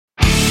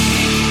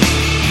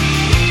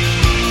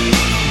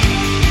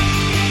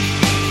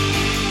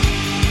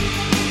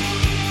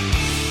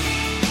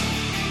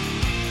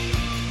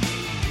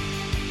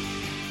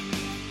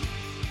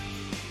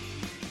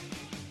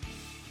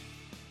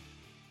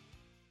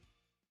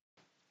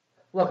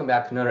Welcome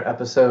back to another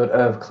episode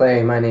of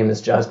Clay. My name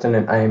is Justin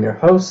and I am your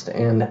host,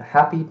 and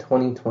happy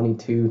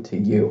 2022 to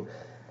you.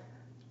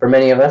 For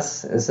many of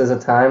us, this is a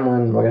time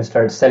when we're going to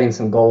start setting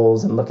some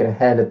goals and looking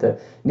ahead at the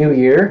new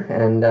year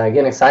and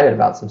getting excited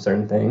about some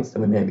certain things that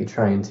we may be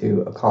trying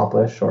to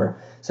accomplish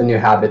or some new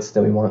habits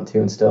that we want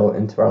to instill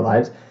into our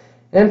lives.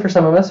 And for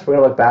some of us, we're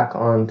going to look back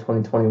on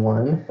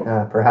 2021.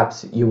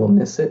 Perhaps you will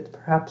miss it.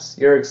 Perhaps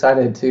you're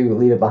excited to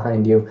leave it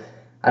behind you.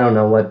 I don't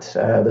know what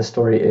the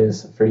story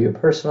is for you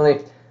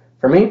personally.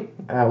 For me,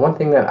 one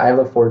thing that I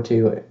look forward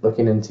to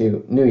looking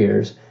into New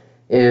Year's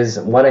is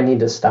what I need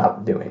to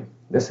stop doing.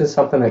 This is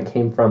something that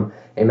came from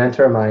a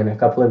mentor of mine a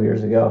couple of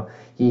years ago.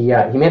 He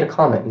made a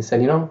comment. He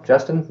said,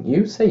 Justin,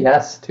 you say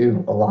yes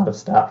to a lot of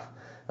stuff.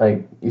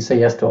 Like, you say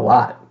yes to a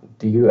lot.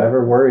 Do you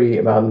ever worry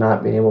about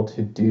not being able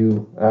to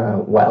do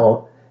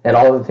well at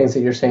all of the things that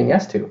you're saying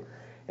yes to?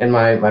 And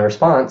my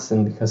response,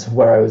 and because of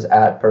where I was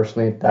at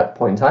personally at that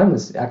point in time,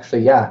 was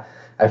actually, yeah,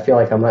 I feel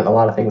like I'm letting a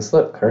lot of things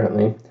slip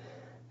currently.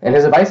 And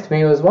his advice to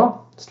me was,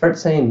 well, start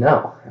saying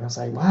no. And I was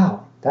like,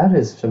 wow, that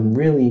is some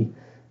really,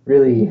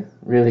 really,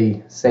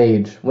 really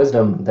sage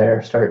wisdom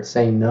there. Start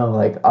saying no,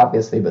 like,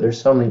 obviously, but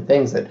there's so many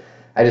things that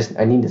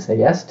I need to say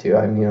yes to.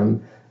 I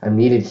mean, I'm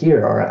needed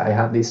here, or I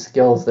have these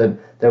skills that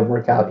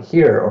work out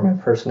here, or my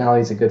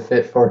personality is a good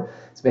fit for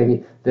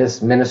maybe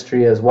this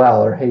ministry as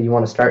well, or hey, you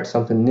want to start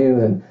something new,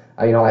 and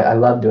I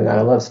love doing that.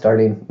 I love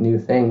starting new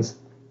things.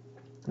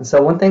 And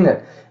so one thing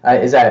that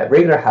is a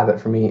regular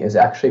habit for me is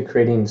actually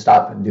creating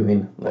stop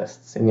doing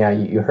lists. And yeah,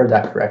 you heard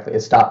that correctly, a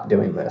stop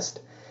doing list.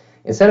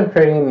 Instead of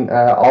creating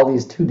all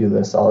these to-do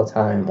lists all the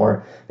time,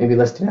 or maybe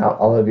listing out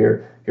all of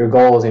your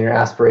goals and your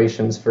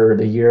aspirations for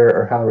the year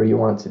or however you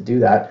want to do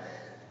that,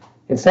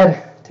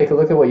 instead take a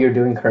look at what you're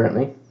doing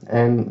currently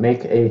and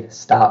make a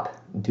stop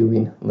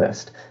doing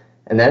list.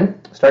 And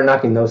then start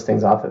knocking those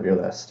things off of your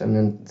list. And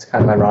then it's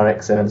kind of ironic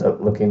because it ends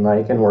up looking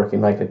like and working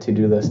like a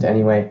to-do list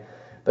anyway.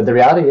 But the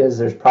reality is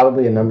there's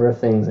probably a number of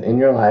things in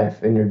your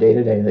life, in your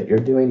day-to-day that you're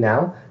doing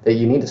now that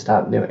you need to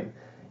stop doing.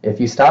 If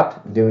you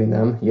stopped doing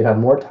them, you'd have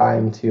more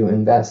time to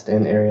invest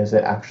in areas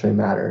that actually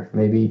matter.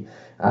 Maybe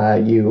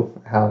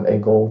you have a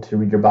goal to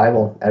read your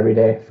Bible every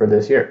day for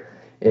this year.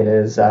 It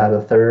is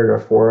the 3rd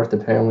or 4th,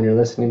 depending on when you're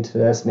listening to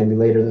this, maybe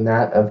later than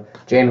that, of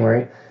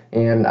January.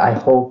 And I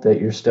hope that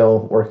you're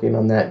still working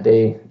on that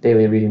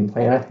daily reading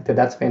plan. I think that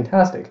that's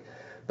fantastic.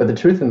 But the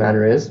truth of the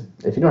matter is,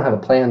 if you don't have a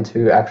plan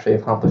to actually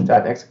accomplish that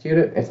and execute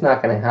it, it's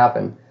not going to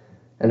happen.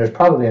 And there's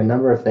probably a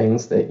number of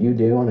things that you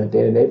do on a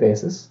day-to-day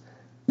basis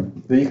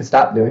that you can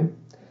stop doing.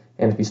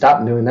 And if you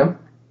stop doing them,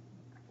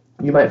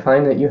 you might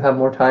find that you have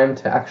more time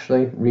to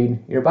actually read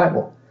your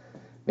Bible.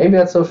 Maybe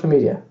that's social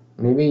media.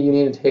 Maybe you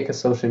need to take a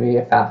social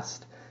media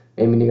fast.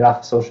 Maybe you need to get off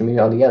of social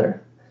media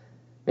altogether.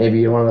 Maybe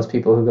you're one of those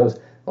people who goes,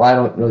 well, I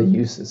don't really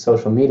use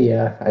social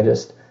media. I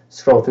just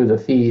scroll through the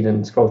feed,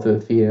 and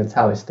it's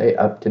how I stay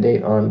up to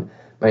date on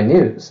my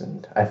news.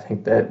 And I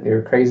think that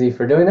you're crazy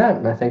for doing that,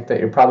 and I think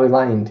that you're probably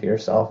lying to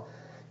yourself,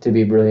 to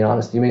be really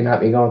honest. You may not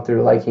be going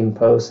through liking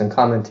posts and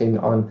commenting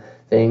on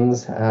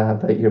things,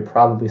 but you're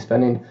probably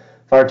spending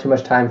far too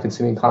much time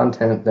consuming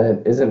content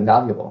that isn't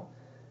valuable.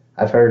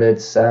 I've heard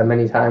it's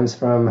many times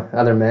from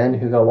other men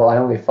who go, well, I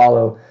only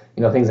follow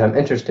things I'm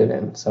interested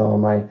in. So on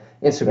my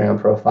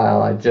Instagram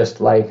profile, I just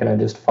like and I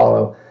just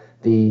follow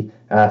the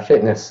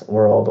fitness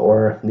world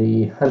or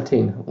the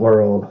hunting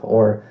world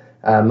or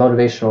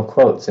motivational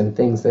quotes and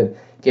things that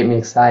get me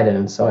excited.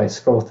 And so I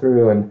scroll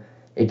through and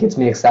it gets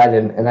me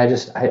excited. And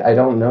I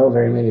don't know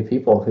very many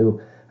people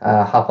who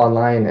hop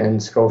online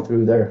and scroll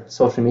through their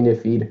social media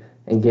feed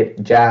and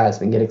get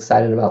jazzed and get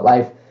excited about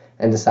life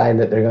and decide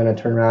that they're going to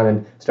turn around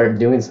and start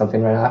doing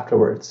something right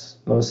afterwards.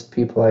 Most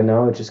people I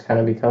know, it just kind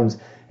of becomes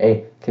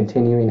a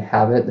continuing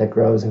habit that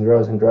grows and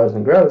grows and grows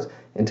and grows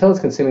until it's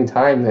consuming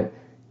time that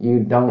you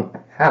don't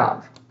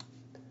have.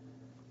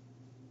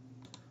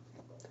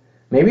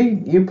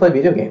 Maybe you play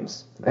video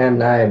games,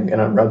 and I'm going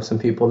to rub some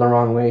people the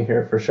wrong way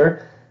here for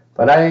sure,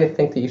 but I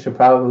think that you should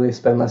probably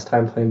spend less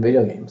time playing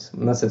video games,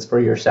 unless it's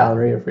for your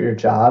salary or for your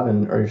job,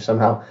 or you're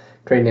somehow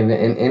creating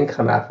an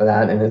income after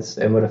that, and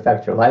it would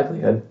affect your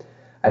livelihood.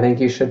 I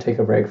think you should take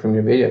a break from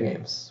your video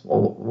games.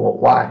 Well,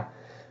 why?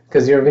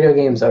 Because your video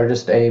games are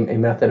just a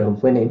method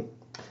of winning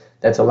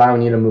that's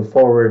allowing you to move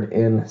forward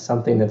in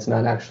something that's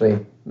not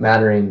actually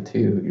mattering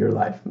to your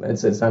life.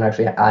 It's not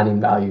actually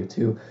adding value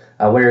to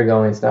where you're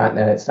going. It's not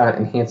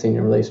enhancing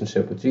your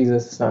relationship with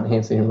Jesus. It's not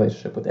enhancing your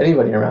relationship with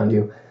anybody around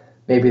you.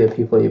 Maybe the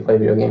people you play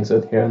video games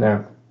with here and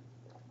there.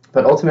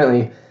 But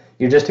ultimately,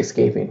 you're just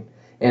escaping.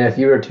 And if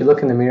you were to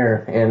look in the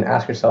mirror and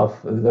ask yourself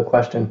the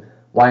question,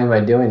 why am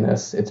I doing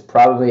this? It's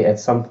probably at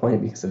some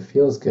point because it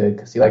feels good,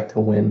 because you like to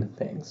win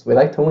things. We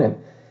like to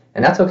win.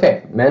 And that's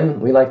okay. Men,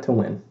 we like to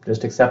win.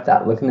 Just accept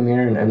that. Look in the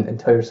mirror and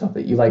tell yourself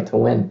that you like to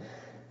win.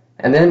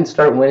 And then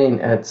start winning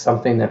at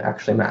something that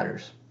actually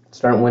matters.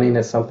 Start winning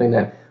at something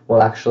that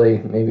will actually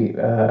maybe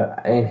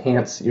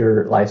enhance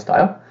your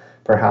lifestyle.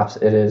 Perhaps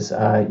it is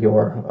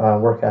your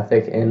work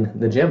ethic in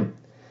the gym.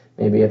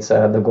 Maybe it's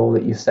the goal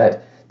that you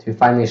set to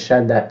finally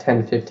shed that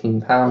 10,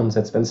 15 pounds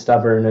that's been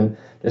stubborn and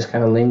just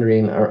kind of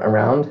lingering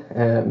around,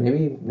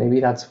 maybe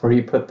that's where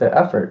you put the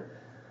effort.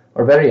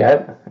 Or better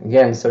yet,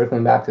 again,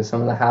 circling back to some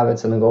of the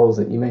habits and the goals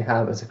that you may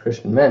have as a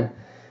Christian man,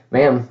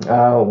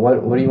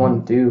 what do you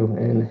want to do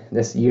in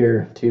this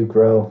year to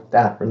grow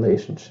that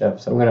relationship?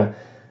 So I'm going to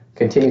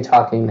continue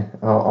talking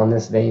on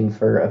this vein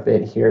for a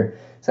bit here,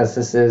 since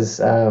this is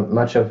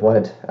much of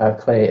what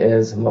Clay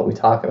is and what we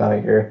talk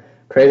about here.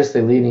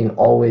 Courageously leading,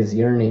 always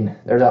yearning.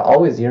 There's an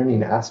always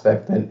yearning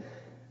aspect that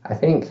I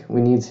think we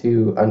need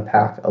to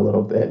unpack a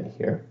little bit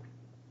here.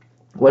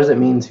 What does it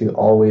mean to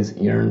always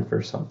yearn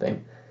for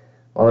something?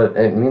 Well,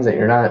 it means that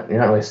you're not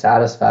really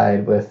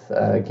satisfied with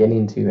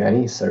getting to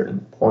any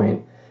certain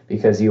point,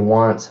 because you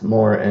want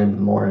more and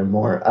more and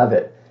more of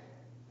it.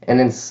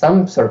 And in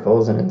some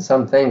circles and in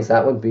some things,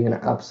 that would be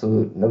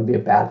a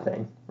bad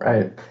thing,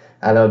 right?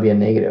 That would be a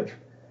negative.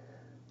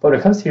 But when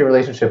it comes to your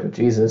relationship with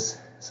Jesus,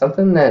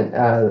 something that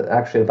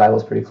actually the Bible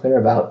is pretty clear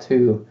about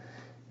too,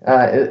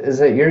 is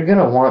that you're going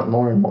to want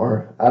more and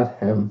more of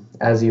him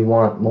as you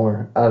want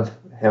more of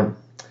him.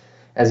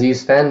 As you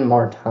spend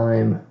more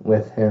time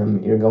with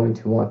him, you're going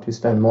to want to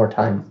spend more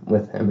time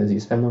with him. As you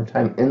spend more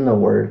time in the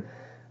Word,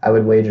 I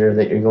would wager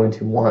that you're going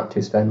to want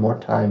to spend more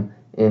time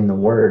in the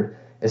Word,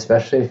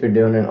 especially if you're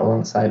doing it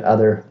alongside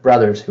other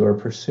brothers who are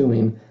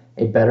pursuing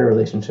a better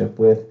relationship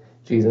with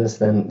Jesus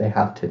than they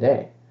have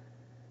today.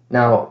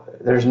 Now,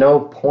 there's no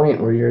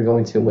point where you're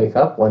going to wake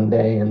up one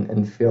day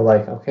and feel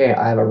like, okay,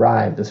 I've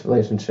arrived, this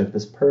relationship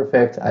is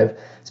perfect, I've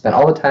spent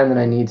all the time that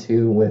I need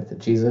to with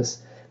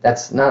Jesus.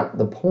 That's not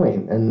the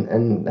point,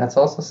 and that's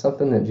also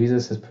something that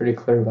Jesus is pretty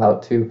clear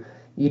about to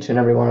each and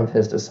every one of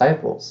his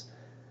disciples.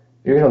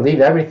 You're going to leave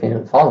everything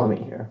and follow me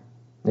here.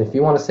 If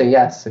you want to say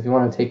yes, if you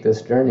want to take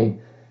this journey,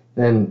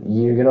 then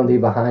you're going to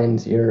leave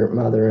behind your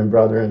mother and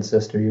brother and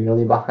sister. You're going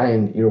to leave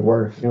behind your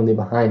work. You're going to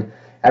leave behind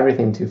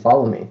everything to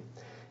follow me.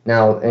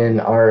 Now, in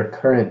our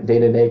current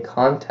day-to-day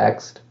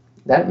context,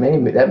 that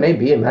may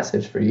be a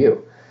message for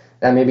you.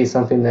 That may be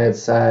something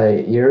that's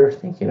you're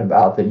thinking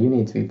about, that you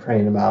need to be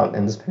praying about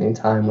and spending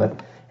time with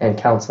and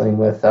counseling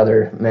with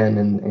other men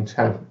and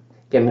kind of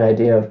getting an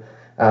idea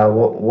of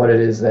what it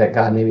is that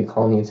God may be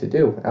calling you to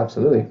do.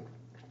 Absolutely.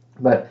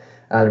 But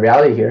the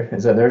reality here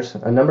is that there's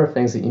a number of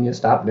things that you need to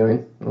stop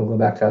doing. We'll go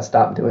back to that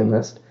stop doing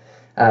list.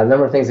 A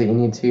number of things that you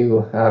need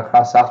to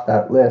cross off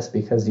that list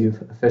because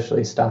you've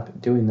officially stopped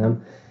doing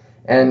them.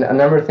 And a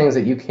number of things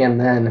that you can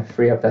then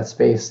free up that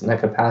space and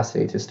that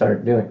capacity to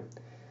start doing.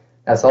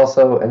 That's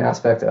also an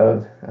aspect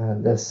of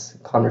this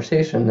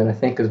conversation that I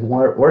think is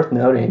worth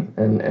noting,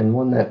 and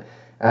one that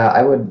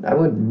I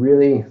would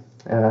really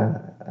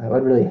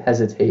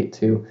hesitate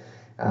to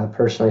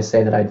personally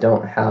say that I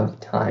don't have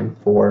time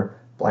for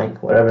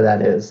blank, whatever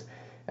that is.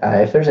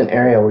 If there's an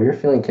area where you're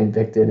feeling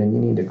convicted and you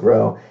need to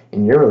grow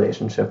in your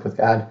relationship with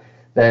God,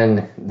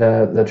 then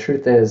the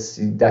truth is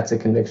that's a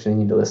conviction you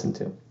need to listen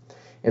to.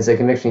 It's a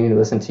conviction you need to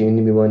listen to. You need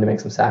to be willing to make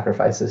some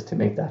sacrifices to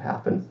make that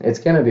happen. It's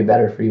going to be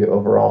better for you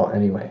overall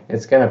anyway.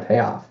 It's going to pay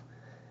off.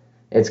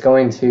 It's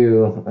going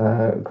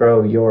to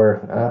grow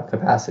your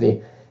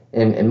capacity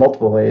in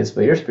multiple ways,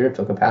 but your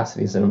spiritual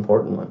capacity is an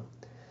important one.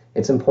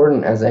 It's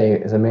important as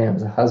a man,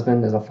 as a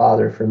husband, as a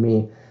father for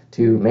me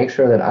to make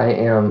sure that I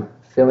am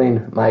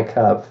filling my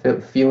cup,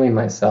 fueling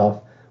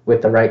myself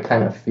with the right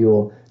kind of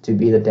fuel to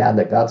be the dad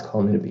that God's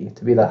called me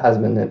to be the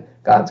husband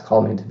that God's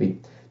called me to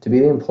be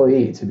the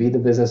employee, to be the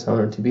business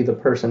owner, to be the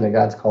person that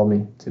God's called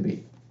me to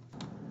be.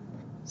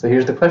 So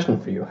here's the question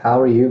for you. How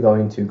are you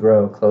going to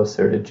grow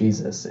closer to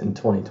Jesus in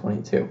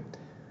 2022?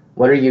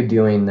 What are you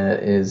doing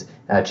that is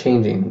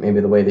changing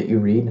maybe the way that you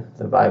read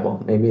the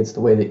Bible? Maybe it's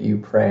the way that you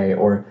pray,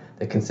 or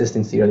the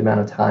consistency or the amount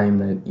of time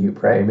that you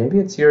pray. Maybe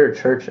it's your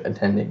church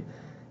attending.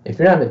 If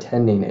you're not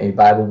attending a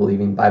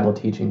Bible-believing,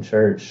 Bible-teaching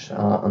church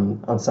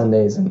on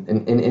Sundays and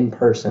in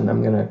person,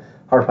 I'm going to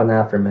harp on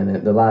that for a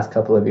minute. The last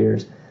couple of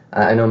years,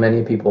 I know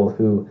many people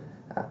who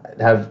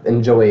have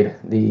enjoyed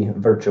the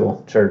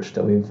virtual church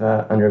that we've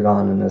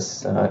undergone in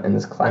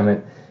this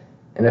climate.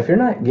 And if you're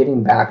not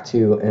getting back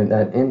to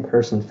that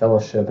in-person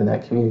fellowship and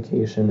that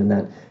communication and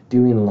that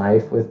doing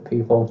life with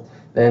people,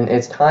 then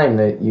it's time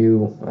that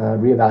you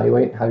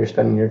reevaluate how you're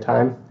spending your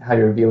time, how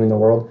you're viewing the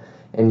world,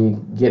 and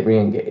you get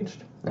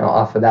re-engaged. Now,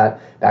 off of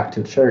that, back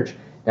to church.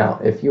 Now,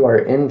 if you are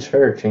in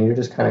church and you're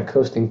just kind of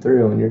coasting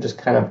through and you're just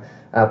kind of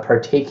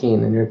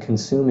partaking and you're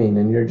consuming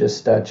and you're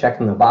just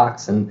checking the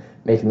box and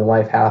making the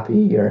wife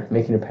happy or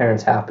making your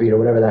parents happy or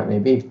whatever that may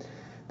be,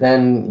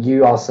 then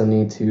you also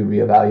need to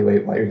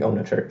reevaluate why you're going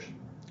to church.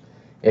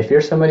 If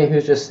you're somebody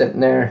who's just sitting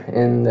there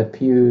in the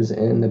pews,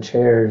 in the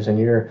chairs, and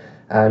you're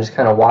just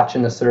kind of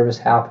watching the service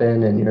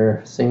happen and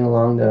you're singing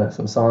along to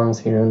some songs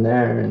here and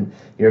there and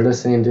you're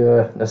listening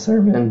to a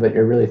sermon, but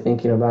you're really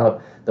thinking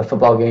about the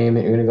football game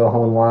that you're going to go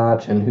home and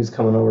watch and who's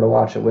coming over to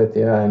watch it with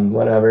you and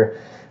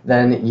whatever,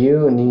 then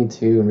you need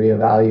to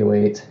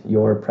reevaluate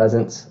your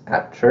presence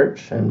at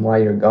church and why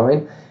you're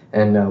going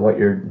and what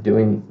you're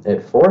doing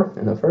it for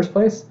in the first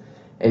place.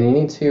 And you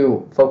need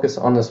to focus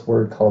on this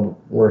word called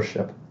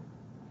worship.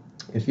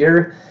 If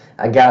you're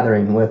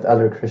gathering with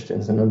other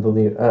Christians and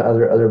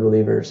other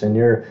believers, and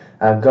you're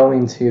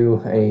going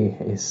to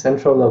a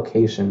central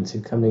location to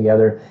come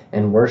together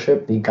and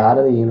worship the God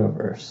of the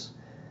universe,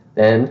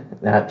 then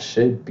that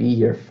should be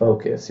your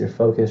focus. Your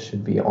focus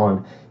should be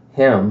on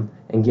Him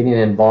and getting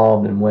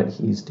involved in what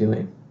He's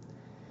doing.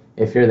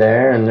 If you're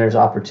there and there's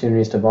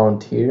opportunities to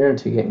volunteer,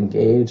 to get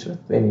engaged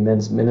with maybe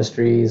men's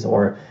ministries,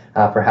 or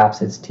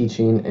perhaps it's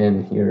teaching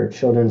in your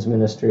children's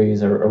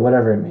ministries, or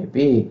whatever it may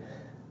be,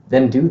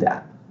 then do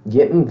that.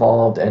 Get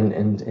involved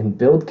and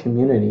build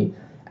community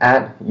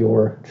at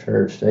your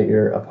church that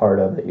you're a part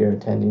of, that you're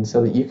attending,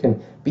 so that you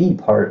can be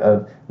part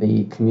of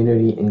the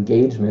community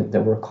engagement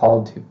that we're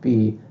called to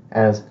be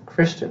as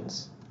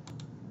Christians.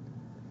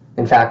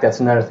 In fact, that's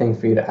another thing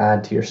for you to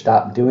add to your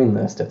stop doing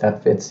list. If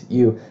that fits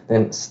you,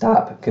 then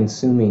stop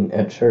consuming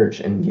at church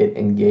and get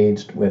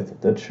engaged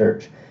with the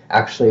church.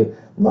 Actually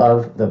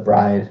love the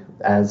bride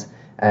as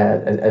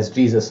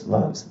Jesus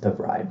loves the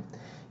bride.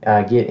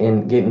 Get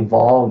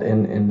involved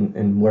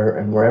in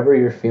wherever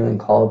you're feeling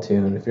called to.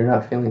 And if you're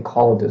not feeling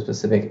called to a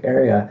specific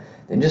area,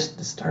 then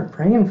just start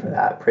praying for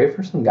that. Pray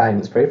for some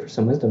guidance. Pray for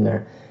some wisdom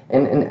there,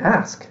 and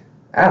ask.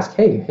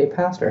 Hey,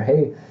 pastor.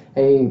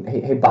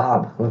 Hey,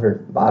 Bob,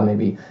 whoever Bob may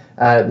be.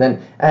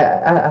 Then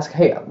ask,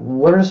 hey,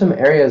 what are some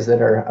areas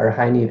that are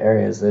high need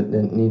areas that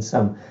need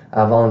some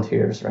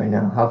volunteers right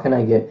now? How can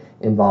I get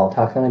involved?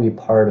 How can I be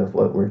part of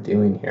what we're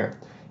doing here?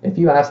 If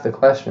you ask the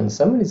question,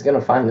 somebody's going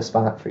to find a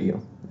spot for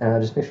you.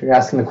 Just make sure you're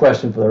asking the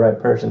question for the right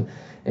person.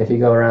 If you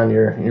go around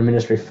your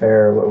ministry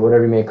fair, or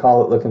whatever you may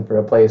call it, looking for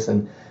a place,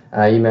 and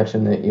you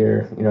mentioned that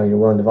you're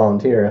willing to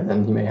volunteer, and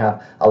then you may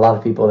have a lot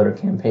of people that are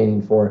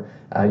campaigning for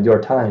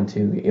your time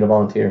to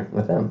volunteer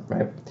with them,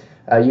 right?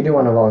 You do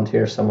want to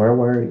volunteer somewhere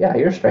where,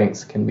 your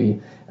strengths can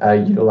be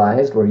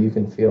utilized, where you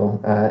can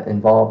feel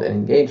involved and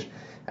engaged.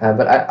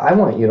 But I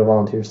want you to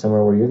volunteer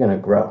somewhere where you're going to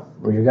grow,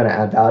 where you're going to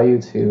add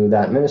value to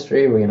that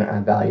ministry, where you're going to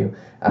add value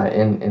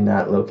in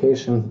that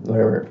location,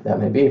 wherever that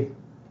may be,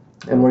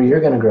 and where you're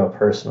going to grow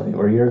personally,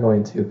 where you're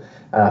going to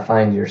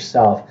find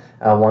yourself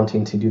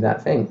wanting to do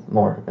that thing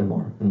more and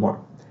more and more.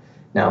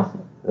 Now,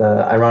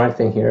 the ironic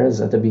thing here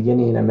is at the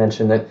beginning I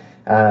mentioned that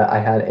I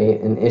had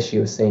an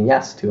issue with saying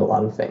yes to a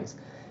lot of things.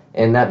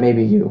 And that may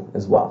be you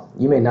as well.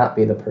 You may not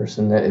be the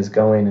person that is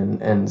going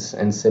and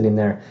sitting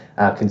there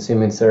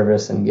consuming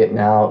service and getting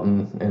out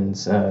and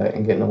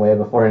getting away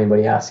before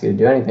anybody asks you to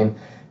do anything.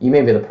 You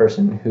may be the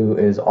person who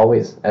is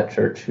always at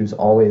church, who's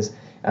always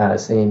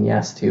saying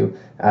yes to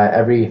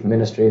every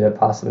ministry that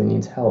possibly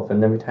needs help.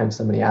 And every time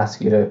somebody asks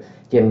you to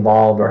get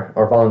involved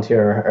or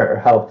volunteer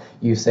or help,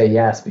 you say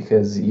yes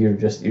because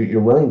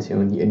you're willing to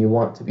and you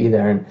want to be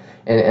there.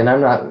 And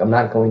I'm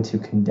not going to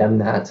condemn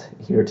that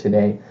here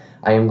today.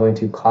 I am going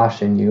to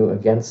caution you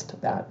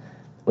against that.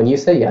 When you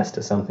say yes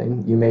to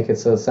something, you make it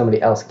so somebody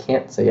else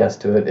can't say yes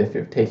to it if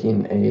you're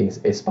taking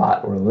a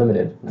spot or a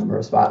limited number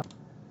of spots.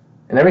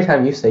 And every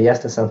time you say yes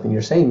to something,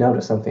 you're saying no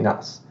to something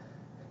else.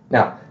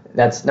 Now,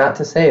 that's not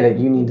to say that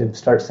you need to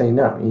start saying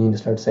no. You need to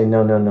start saying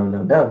no, no, no,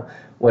 no, no.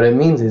 What it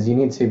means is you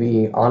need to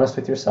be honest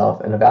with yourself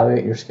and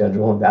evaluate your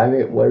schedule,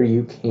 evaluate where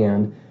you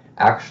can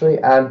actually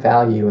add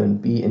value and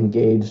be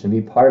engaged and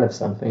be part of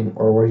something,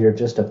 or where you're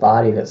just a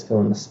body that's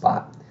filling the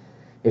spot.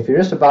 If you're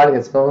just a body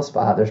that's filling a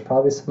spot, there's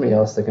probably somebody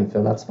else that can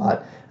fill that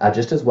spot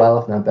just as well,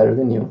 if not better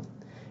than you.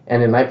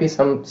 And it might be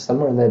somewhere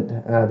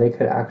that they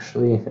could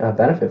actually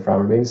benefit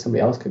from, or maybe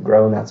somebody else could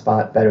grow in that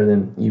spot better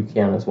than you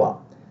can as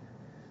well.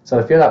 So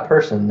if you're that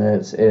person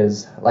that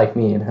is like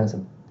me and has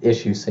an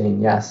issue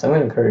saying yes, I'm going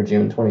to encourage you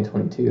in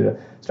 2022 to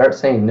start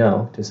saying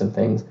no to some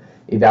things.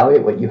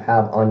 Evaluate what you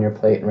have on your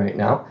plate right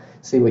now.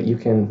 See what you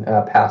can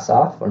pass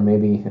off or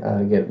maybe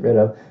get rid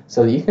of,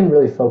 so that you can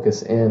really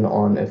focus in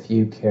on a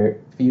few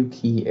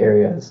key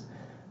areas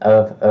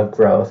of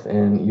growth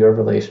in your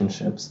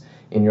relationships,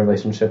 in your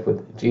relationship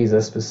with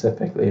Jesus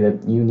specifically,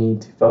 that you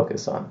need to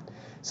focus on,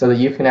 so that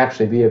you can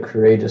actually be a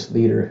courageous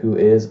leader who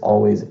is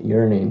always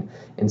yearning,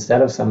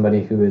 instead of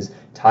somebody who is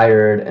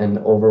tired and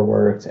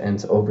overworked and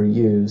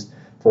overused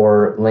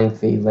for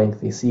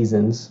lengthy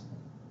seasons,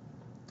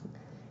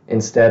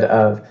 instead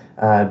of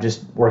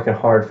just working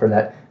hard for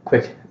that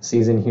quick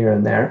season here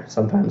and there.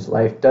 Sometimes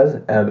life does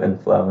ebb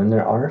and flow, and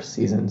there are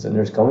seasons, and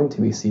there's going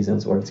to be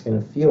seasons where it's going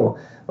to feel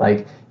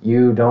like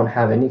you don't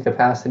have any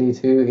capacity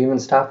to even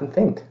stop and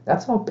think.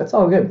 That's all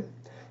good.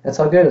 That's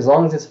all good as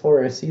long as it's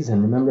for a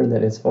season. Remember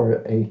that it's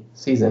for a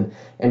season,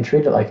 and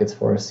treat it like it's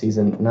for a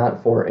season,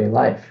 not for a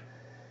life.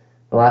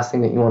 The last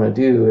thing that you want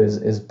to do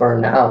is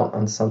burn out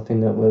on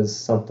something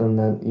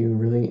that you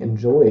really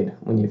enjoyed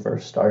when you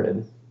first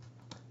started.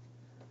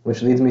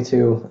 Which leads me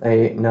to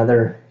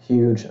another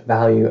huge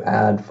value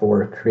add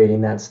for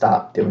creating that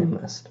stop doing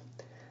list.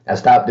 That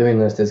stop doing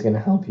list is going to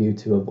help you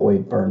to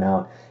avoid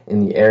burnout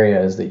in the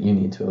areas that you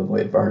need to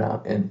avoid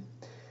burnout in.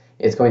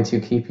 It's going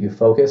to keep you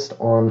focused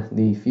on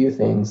the few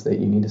things that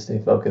you need to stay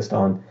focused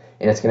on,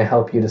 and it's going to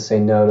help you to say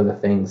no to the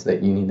things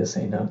that you need to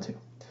say no to.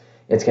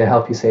 It's going to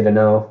help you say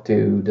no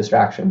to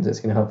distractions.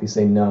 It's going to help you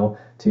say no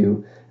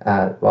to,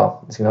 it's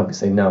going to help you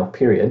say no,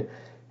 period.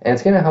 And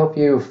it's going to help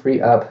you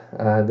free up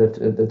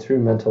the true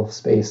mental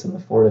space and the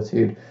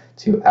fortitude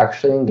to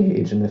actually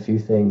engage in the few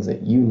things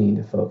that you need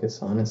to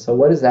focus on. And so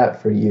what is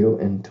that for you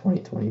in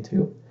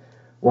 2022?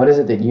 What is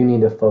it that you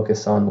need to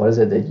focus on? What is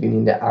it that you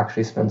need to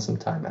actually spend some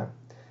time at?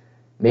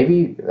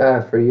 Maybe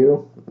for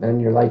you,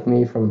 and you're like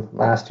me from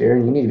last year,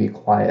 and you need to be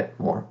quiet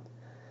more.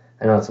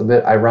 I know it's a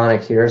bit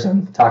ironic here as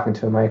I'm talking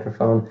to a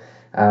microphone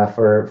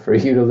for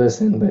you to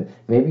listen, but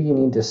maybe you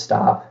need to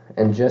stop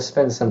and just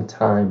spend some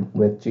time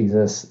with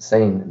Jesus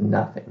saying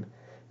nothing.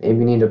 Maybe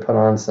you need to put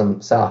on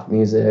some soft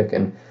music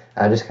and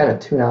just kind of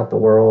tune out the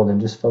world and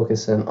just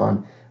focus in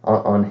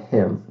on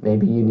Him.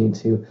 Maybe you need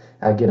to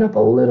get up a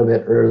little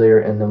bit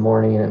earlier in the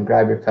morning and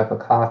grab your cup of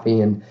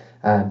coffee and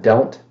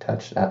don't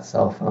touch that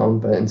cell phone,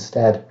 but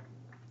instead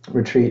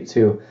retreat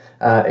to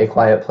a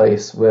quiet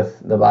place with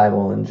the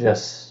Bible and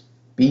just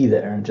be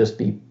there and just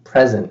be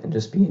present and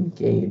just be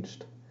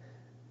engaged.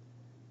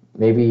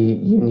 Maybe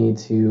you need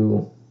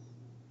to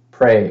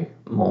pray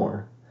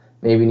more.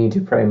 Maybe you need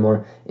to pray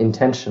more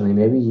intentionally.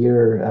 Maybe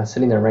you're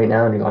sitting there right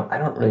now and you're going, I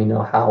don't really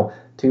know how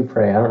to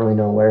pray. I don't really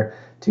know where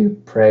to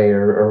pray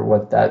or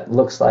what that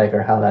looks like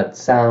or how that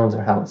sounds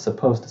or how it's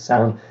supposed to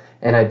sound.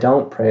 And I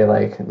don't pray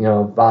like,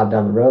 Bob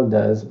down the road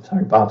does. I'm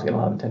sorry, Bob's getting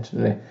a lot of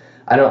attention today.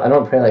 I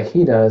don't pray like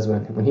he does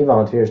when he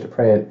volunteers to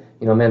pray at,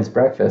 men's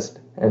breakfast.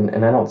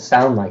 And I don't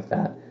sound like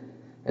that.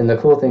 And the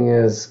cool thing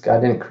is, God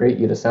didn't create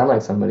you to sound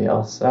like somebody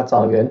else, so that's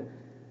all good.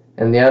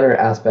 And the other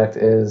aspect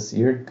is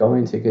you're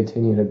going to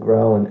continue to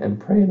grow and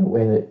pray the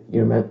way that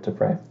you're meant to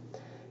pray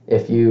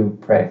if you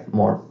pray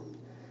more.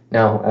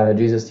 Now,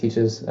 Jesus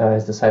teaches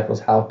his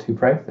disciples how to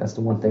pray. That's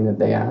the one thing that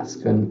they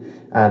ask. And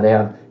they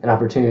have an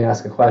opportunity to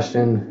ask a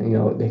question.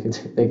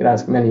 They could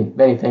ask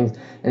many things,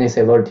 and they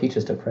say, Lord, teach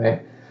us to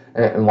pray.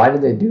 And why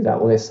did they do that?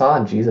 Well, they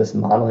saw Jesus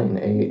modeling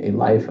a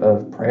life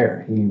of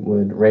prayer. He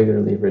would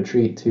regularly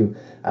retreat to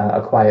a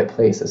quiet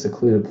place, a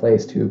secluded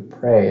place to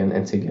pray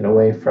and to get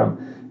away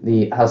from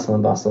the hustle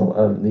and bustle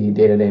of the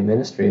day-to-day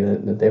ministry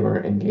that they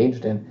were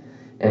engaged in.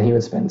 And he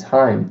would spend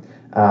time,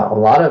 a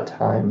lot of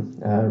time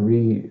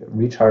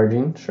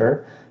recharging,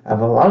 sure, but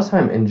a lot of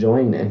time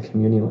enjoying and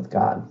communing with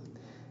God.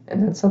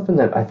 And that's something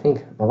that I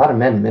think a lot of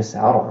men miss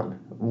out on.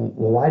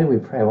 Well, why do we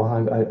pray?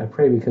 Well, I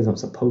pray because I'm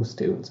supposed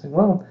to. It's like,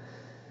 well,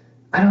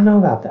 I don't know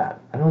about that.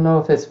 I don't know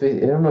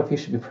if you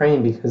should be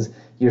praying because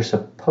you're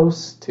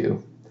supposed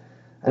to.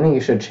 I think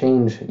you should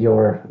change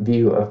your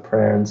view of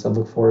prayer, and so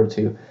look forward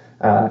to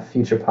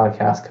future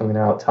podcasts coming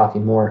out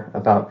talking more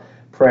about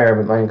prayer.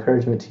 But my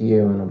encouragement to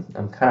you, and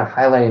I'm kind of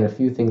highlighting a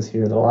few things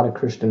here that a lot of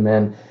Christian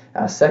men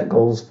set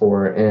goals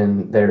for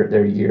in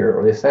their year,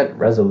 or they set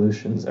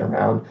resolutions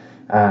around,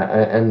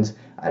 and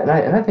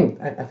I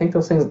think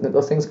those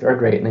things are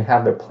great and they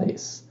have their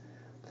place.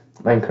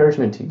 My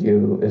encouragement to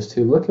you is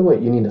to look at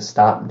what you need to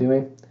stop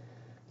doing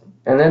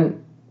and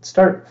then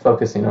start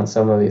focusing on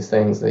some of these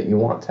things that you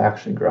want to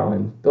actually grow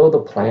in. Build a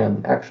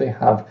plan. Actually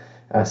have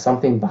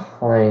something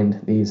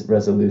behind these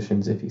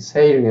resolutions. If you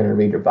say you're going to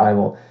read your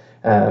Bible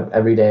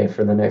every day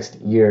for the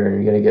next year and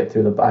you're going to get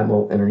through the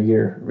Bible in a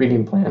year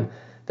reading plan,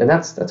 then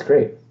that's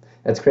great.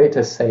 It's great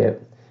to say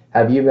it.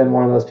 Have you been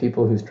one of those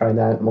people who's tried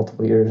that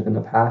multiple years in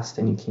the past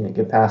and you can't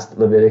get past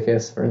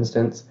Leviticus, for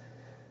instance?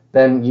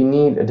 Then you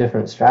need a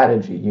different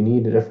strategy. You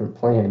need a different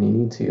plan. You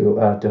need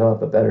to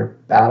develop a better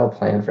battle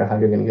plan for how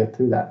you're going to get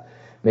through that.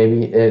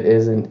 Maybe it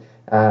isn't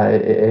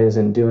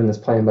doing this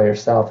plan by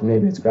yourself, and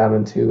maybe it's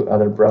grabbing two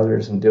other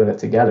brothers and doing it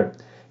together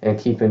and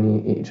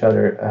keeping each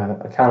other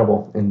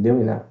accountable in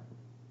doing that.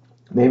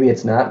 Maybe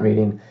it's not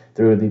reading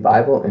through the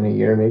Bible in a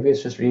year. Maybe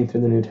it's just reading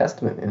through the New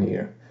Testament in a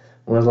year.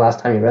 When was the last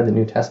time you read the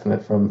New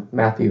Testament from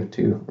Matthew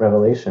to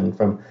Revelation,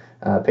 from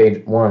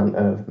page 1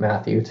 of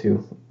Matthew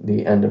to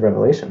the end of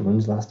Revelation? When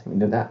was the last time you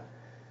did that?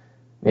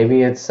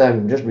 Maybe it's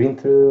just reading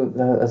through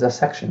a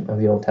section of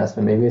the Old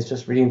Testament. Maybe it's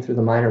just reading through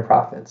the minor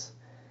prophets.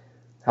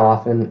 How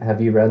often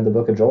have you read the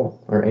book of Joel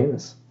or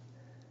Amos?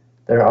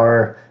 There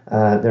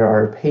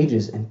are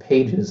pages and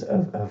pages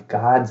of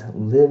God's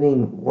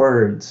living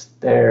words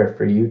there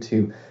for you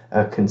to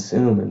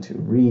consume and to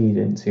read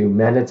and to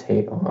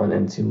meditate on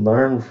and to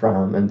learn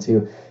from and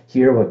to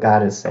hear what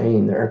God is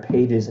saying. There are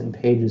pages and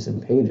pages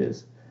and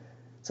pages.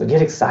 So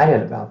get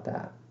excited about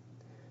that.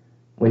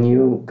 When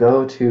you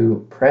go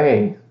to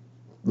pray,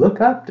 look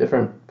up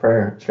different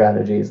prayer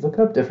strategies. Look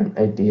up different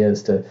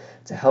ideas to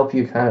help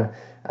you kind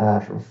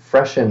of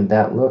freshen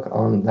that look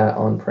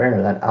on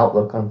prayer, that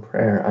outlook on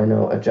prayer. I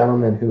know a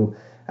gentleman who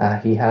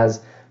he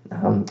has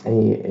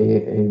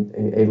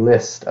a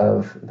list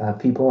of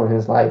people in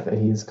his life that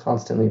he's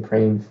constantly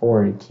praying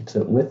for, and he keeps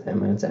it with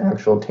him, and it's an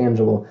actual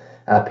tangible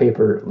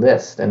paper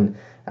list, and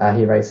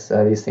he writes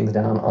these things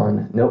down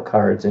on note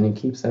cards, and he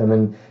keeps them,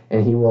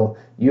 and he will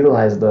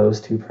utilize those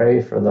to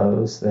pray for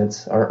those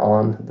that are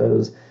on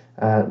those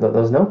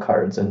note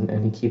cards,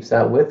 and he keeps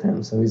that with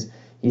him. So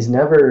he's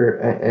never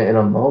in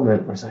a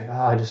moment where it's like,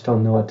 I just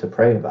don't know what to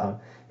pray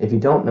about. If you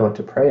don't know what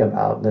to pray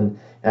about, then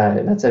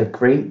that's a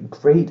great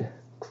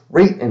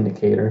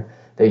indicator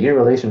that your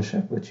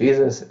relationship with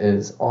Jesus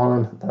is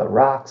on the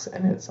rocks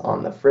and it's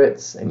on the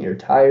fritz and you're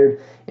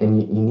tired, and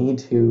you need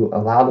to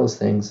allow those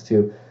things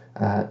to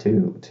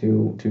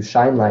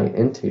shine light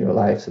into your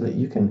life so that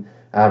you can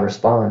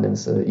respond, and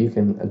so that you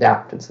can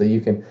adapt, and so that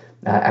you can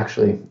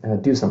actually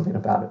do something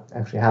about it,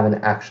 actually have an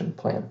action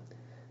plan.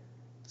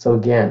 So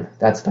again,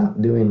 that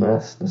stop doing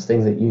list, those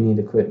things that you need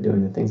to quit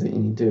doing, the things that you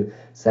need to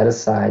set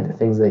aside, the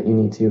things that you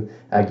need to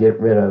get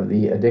rid of,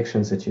 the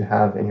addictions that you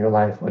have in your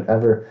life,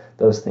 whatever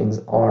those things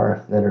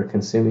are that are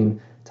consuming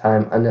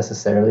time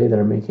unnecessarily, that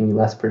are making you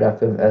less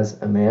productive as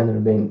a man,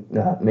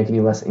 that are making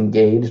you less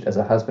engaged as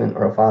a husband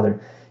or a father,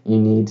 you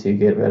need to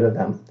get rid of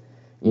them.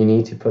 You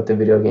need to put the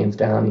video games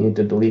down. You need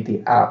to delete the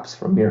apps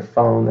from your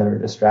phone that are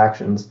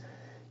distractions.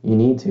 You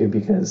need to,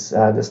 because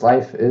this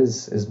life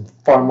is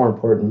far more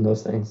important than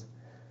those things.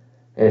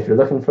 And if you're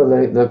looking for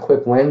the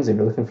quick wins, if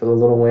you're looking for the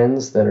little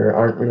wins that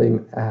aren't really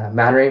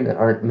mattering, that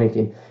aren't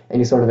making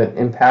any sort of an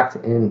impact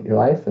in your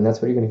life, and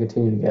that's what you're going to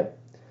continue to get.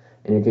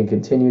 And you can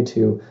continue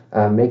to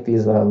make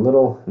these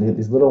little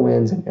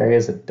wins in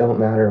areas that don't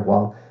matter,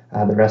 while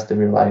the rest of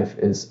your life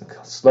is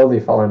slowly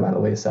falling by the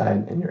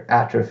wayside, and you're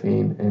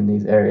atrophying in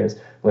these areas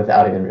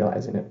without even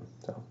realizing it.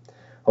 So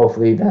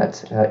hopefully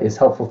that is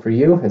helpful for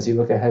you as you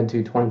look ahead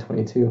to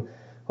 2022.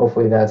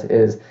 Hopefully that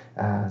is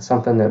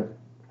something that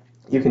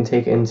you can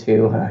take into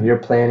your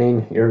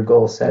planning, your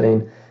goal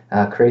setting,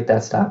 create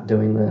that stop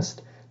doing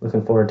list.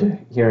 Looking forward to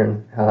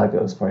hearing how that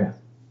goes for you.